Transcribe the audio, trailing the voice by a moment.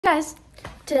Guys,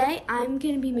 today I'm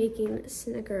going to be making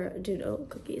snickerdoodle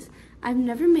cookies. I've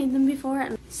never made them before,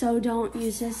 so don't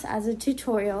use this as a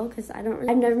tutorial because I've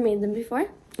never made them before.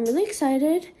 I'm really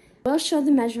excited. We'll show the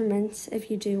measurements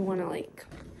if you do want to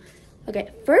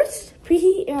Okay, first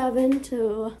preheat your oven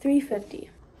to 350.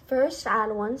 First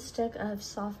add 1 stick of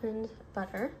softened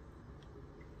butter.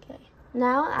 Okay,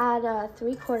 now add a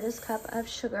 3/4 cup of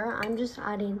sugar. I'm just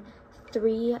adding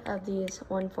 3 of these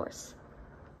 1/4.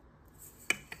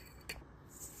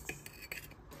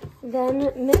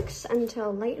 Then mix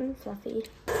until light and fluffy.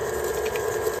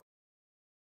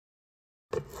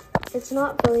 It's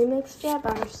not fully mixed yet,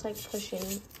 but I'm just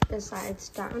pushing the sides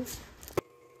down.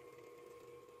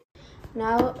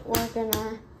 Now we're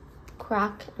gonna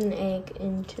crack an egg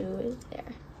into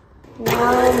there.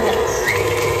 Now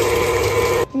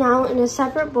mix. Now in a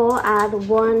separate bowl, add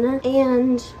 1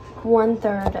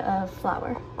 1/3 of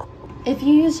flour. If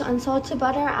you use unsalted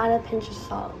butter, add a pinch of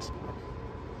salt.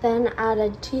 Then add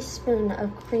a teaspoon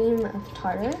of cream of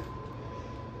tartar.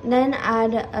 Then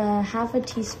add a 1/2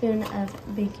 teaspoon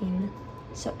of baking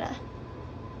soda.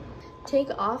 Take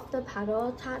off the paddle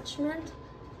attachment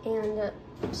and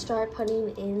start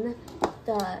putting in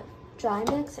the dry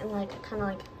mix and kind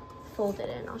of fold it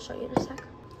in. I'll show you in a sec.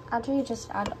 After you just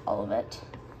add all of it.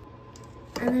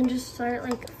 And then just start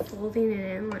folding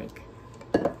it in like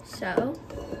so.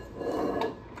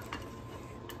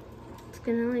 It's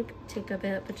gonna take a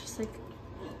bit, but just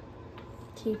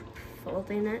keep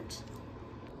folding it.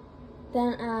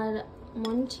 Then add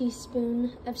 1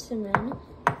 teaspoon of cinnamon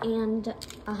and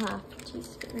a 1/2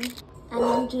 teaspoon. And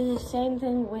then do the same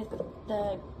thing with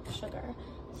the sugar.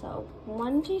 So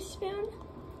 1 teaspoon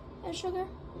of sugar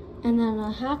and then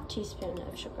a 1/2 teaspoon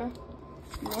of sugar.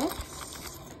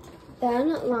 Mix.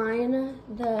 Then line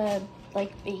the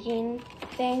baking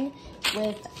thing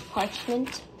with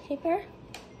parchment paper.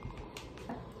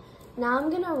 Now I'm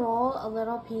gonna roll a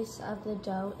little piece of the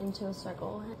dough into a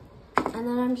circle. And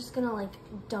then I'm just gonna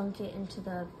dunk it into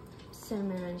the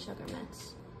cinnamon and sugar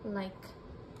mix, like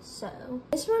so.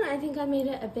 This one, I think I made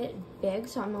it a bit big,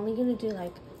 so I'm only gonna do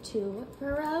 2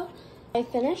 per row. I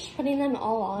finished putting them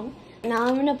all on. Now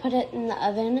I'm gonna put it in the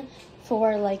oven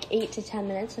for 8 to 10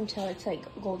 minutes until it's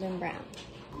golden brown.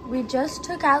 We just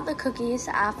took out the cookies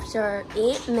after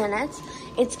 8 minutes.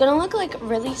 It's gonna look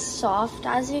really soft,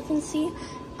 as you can see,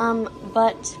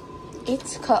 but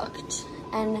it's cooked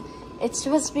and it's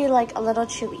supposed to be a little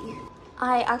chewy.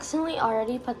 I accidentally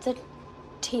already put the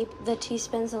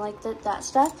teaspoons and that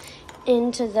stuff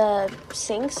into the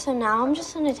sink, so now I'm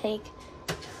just gonna take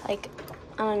I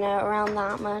don't know, around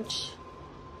that much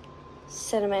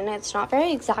cinnamon. It's not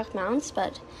very exact amounts,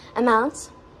 but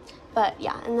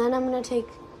yeah. And then I'm gonna take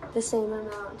the same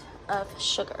amount of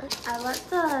sugar. I let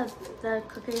the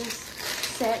cookies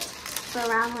sit for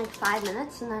around 5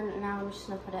 minutes, and then now I'm just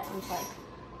gonna put it into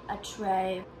a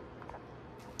tray.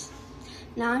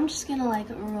 Now I'm just gonna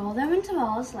roll them into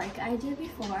balls like I did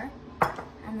before,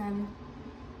 and then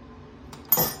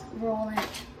roll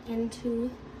it into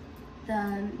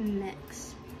the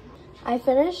mix. I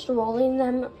finished rolling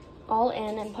them all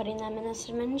in and putting them in the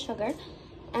cinnamon and sugar,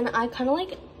 and I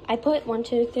I put 1,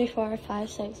 2, 3, 4, 5,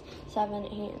 6, 7,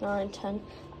 8, 9, 10.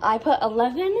 I put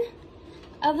 11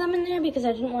 of them in there because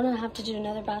I didn't want to have to do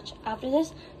another batch after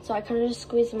this, so I kind of just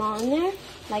squeezed them all in there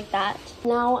like that.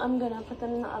 Now I'm gonna put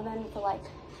them in the oven for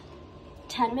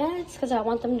 10 minutes because I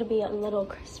want them to be a little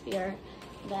crispier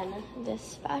than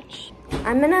this batch.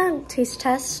 I'm gonna taste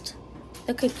test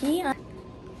the cookie.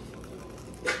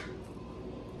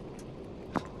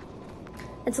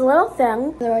 It's a little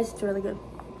thin, otherwise it's really good.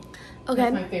 Okay.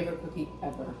 That's my favorite cookie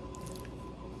ever.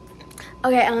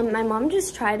 Okay, my mom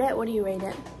just tried it. What do you rate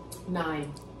it?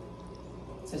 9.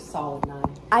 It's a solid 9.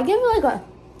 I give it a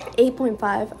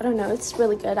 8.5. I don't know. It's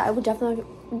really good. I would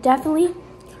definitely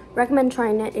recommend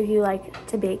trying it if you like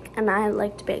to bake, and I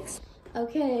like to bake.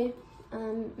 Okay,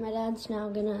 my dad's now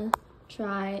gonna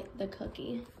try the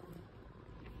cookie.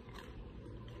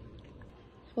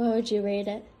 What would you rate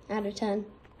it out of 10?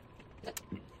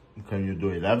 Can you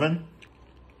do 11?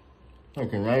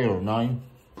 Okay, now you're 9.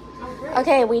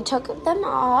 Okay, we took them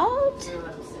out,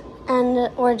 and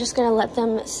we're just gonna let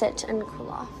them sit and cool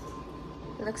off.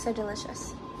 It looks so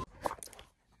delicious.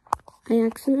 I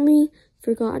accidentally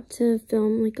forgot to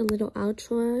film a little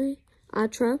outro.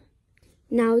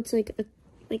 Now it's a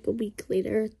week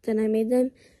later than I made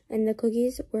them, and the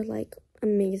cookies were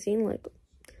amazing.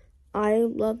 I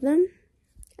love them,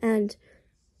 and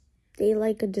they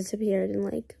disappeared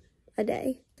in a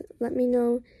day. Let me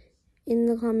know in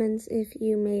the comments if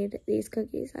you made these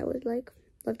cookies. I would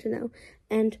love to know.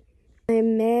 And I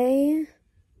may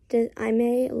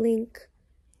link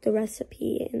the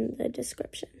recipe in the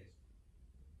description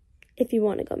if you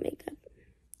want to go make that.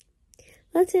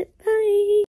 That's it. Bye.